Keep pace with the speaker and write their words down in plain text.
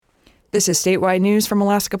This is statewide news from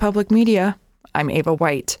Alaska Public Media. I'm Ava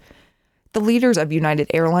White. The leaders of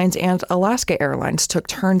United Airlines and Alaska Airlines took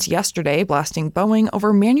turns yesterday blasting Boeing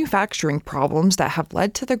over manufacturing problems that have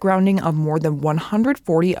led to the grounding of more than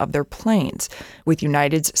 140 of their planes, with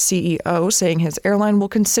United's CEO saying his airline will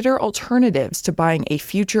consider alternatives to buying a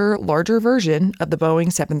future, larger version of the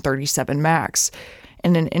Boeing 737 MAX.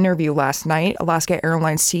 In an interview last night, Alaska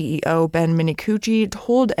Airlines CEO Ben Minicucci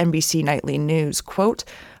told NBC Nightly News, quote,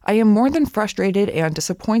 "I am more than frustrated and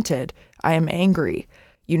disappointed. I am angry."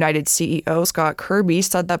 United CEO Scott Kirby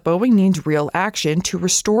said that Boeing needs real action to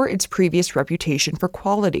restore its previous reputation for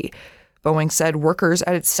quality. Boeing said workers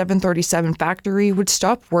at its 737 factory would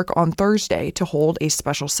stop work on Thursday to hold a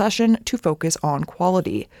special session to focus on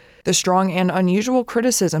quality. The strong and unusual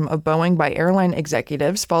criticism of Boeing by airline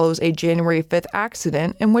executives follows a January 5th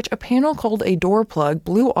accident in which a panel called a door plug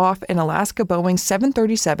blew off an Alaska Boeing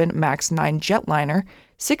 737 MAX 9 jetliner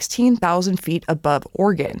 16,000 feet above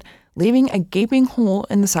Oregon, leaving a gaping hole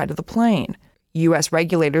in the side of the plane. U.S.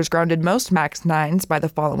 regulators grounded most MAX 9s by the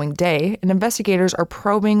following day, and investigators are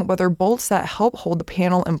probing whether bolts that help hold the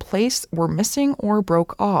panel in place were missing or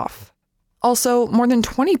broke off. Also, more than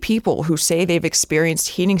 20 people who say they've experienced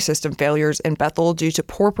heating system failures in Bethel due to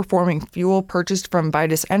poor performing fuel purchased from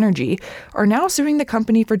Vitus Energy are now suing the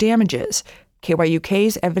company for damages.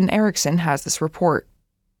 KYUK's Evan Erickson has this report.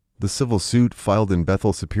 The civil suit filed in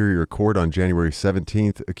Bethel Superior Court on January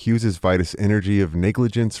 17th accuses Vitus Energy of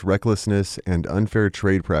negligence, recklessness, and unfair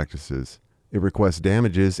trade practices. It requests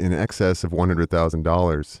damages in excess of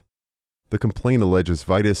 $100,000. The complaint alleges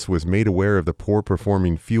Vitus was made aware of the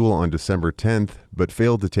poor-performing fuel on December 10th, but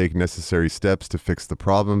failed to take necessary steps to fix the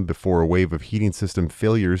problem before a wave of heating system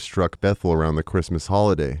failures struck Bethel around the Christmas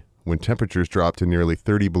holiday, when temperatures dropped to nearly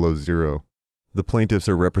 30 below zero. The plaintiffs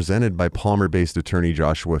are represented by Palmer-based attorney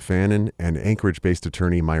Joshua Fannin and Anchorage-based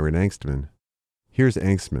attorney Myron Angstman. Here's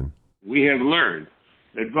Angstman. We have learned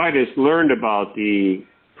that Vitus learned about the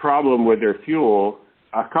problem with their fuel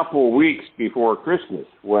a couple of weeks before Christmas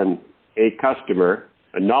when a customer,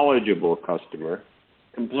 a knowledgeable customer,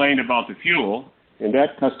 complained about the fuel, and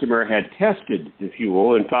that customer had tested the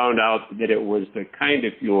fuel and found out that it was the kind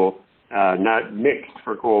of fuel not mixed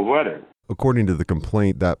for cold weather. According to the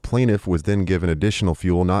complaint, that plaintiff was then given additional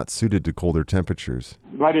fuel not suited to colder temperatures.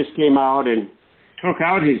 Vitus came out and took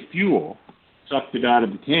out his fuel, sucked it out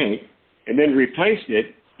of the tank, and then replaced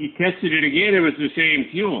it. He tested it again. It was the same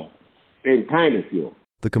fuel, same kind of fuel.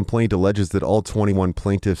 The complaint alleges that all 21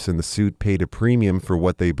 plaintiffs in the suit paid a premium for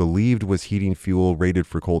what they believed was heating fuel rated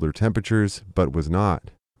for colder temperatures, but was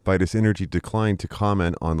not. Vitus Energy declined to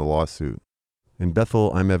comment on the lawsuit. In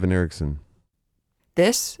Bethel, I'm Evan Erickson.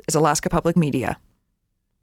 This is Alaska Public Media.